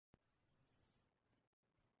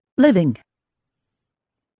Living.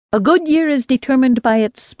 A good year is determined by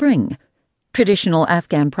its spring, traditional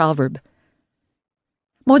Afghan proverb.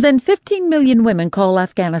 More than 15 million women call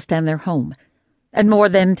Afghanistan their home, and more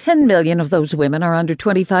than 10 million of those women are under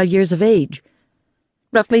 25 years of age.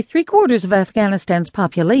 Roughly three-quarters of Afghanistan's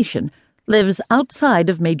population lives outside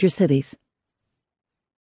of major cities.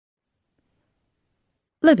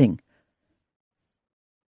 Living.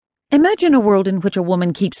 Imagine a world in which a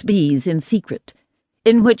woman keeps bees in secret,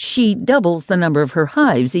 in which she doubles the number of her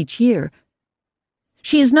hives each year.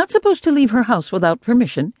 She is not supposed to leave her house without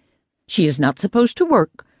permission, she is not supposed to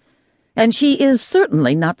work, and she is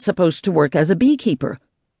certainly not supposed to work as a beekeeper,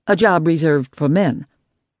 a job reserved for men.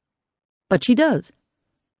 But she does.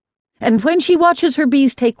 And when she watches her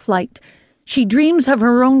bees take flight, she dreams of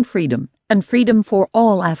her own freedom and freedom for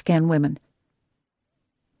all Afghan women.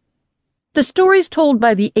 The stories told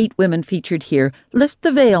by the 8 women featured here lift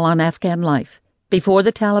the veil on Afghan life, before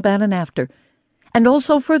the Taliban and after, and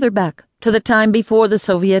also further back to the time before the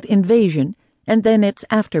Soviet invasion and then its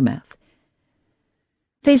aftermath.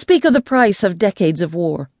 They speak of the price of decades of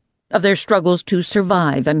war, of their struggles to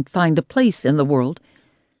survive and find a place in the world,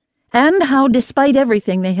 and how, despite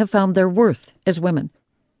everything, they have found their worth as women.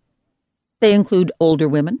 They include older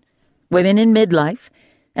women, women in midlife,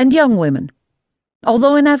 and young women,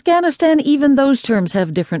 although in Afghanistan even those terms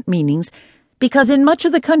have different meanings, because in much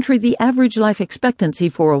of the country the average life expectancy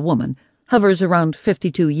for a woman hovers around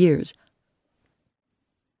 52 years.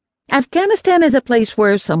 Afghanistan is a place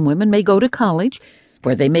where some women may go to college,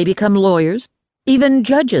 where they may become lawyers, even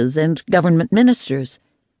judges and government ministers.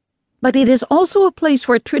 But it is also a place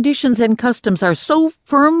where traditions and customs are so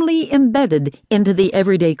firmly embedded into the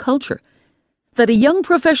everyday culture that a young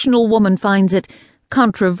professional woman finds it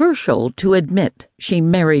controversial to admit she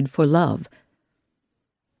married for love.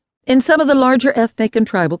 In some of the larger ethnic and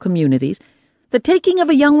tribal communities, the taking of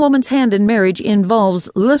a young woman's hand in marriage involves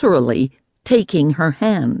literally taking her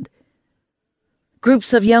hand.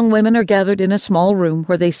 Groups of young women are gathered in a small room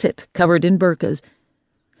where they sit covered in burqas.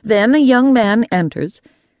 Then a young man enters,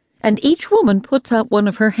 and each woman puts out one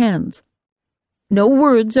of her hands. No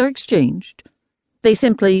words are exchanged. They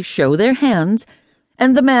simply show their hands,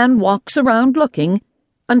 and the man walks around looking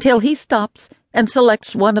until he stops and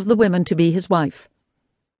selects one of the women to be his wife.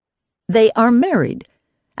 They are married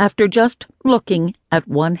after just looking at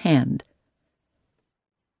one hand.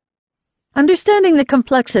 Understanding the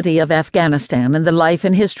complexity of Afghanistan and the life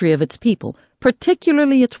and history of its people,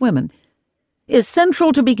 particularly its women, is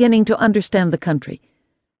central to beginning to understand the country.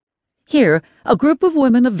 Here, a group of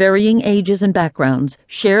women of varying ages and backgrounds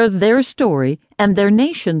share their story and their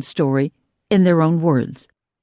nation's story in their own words.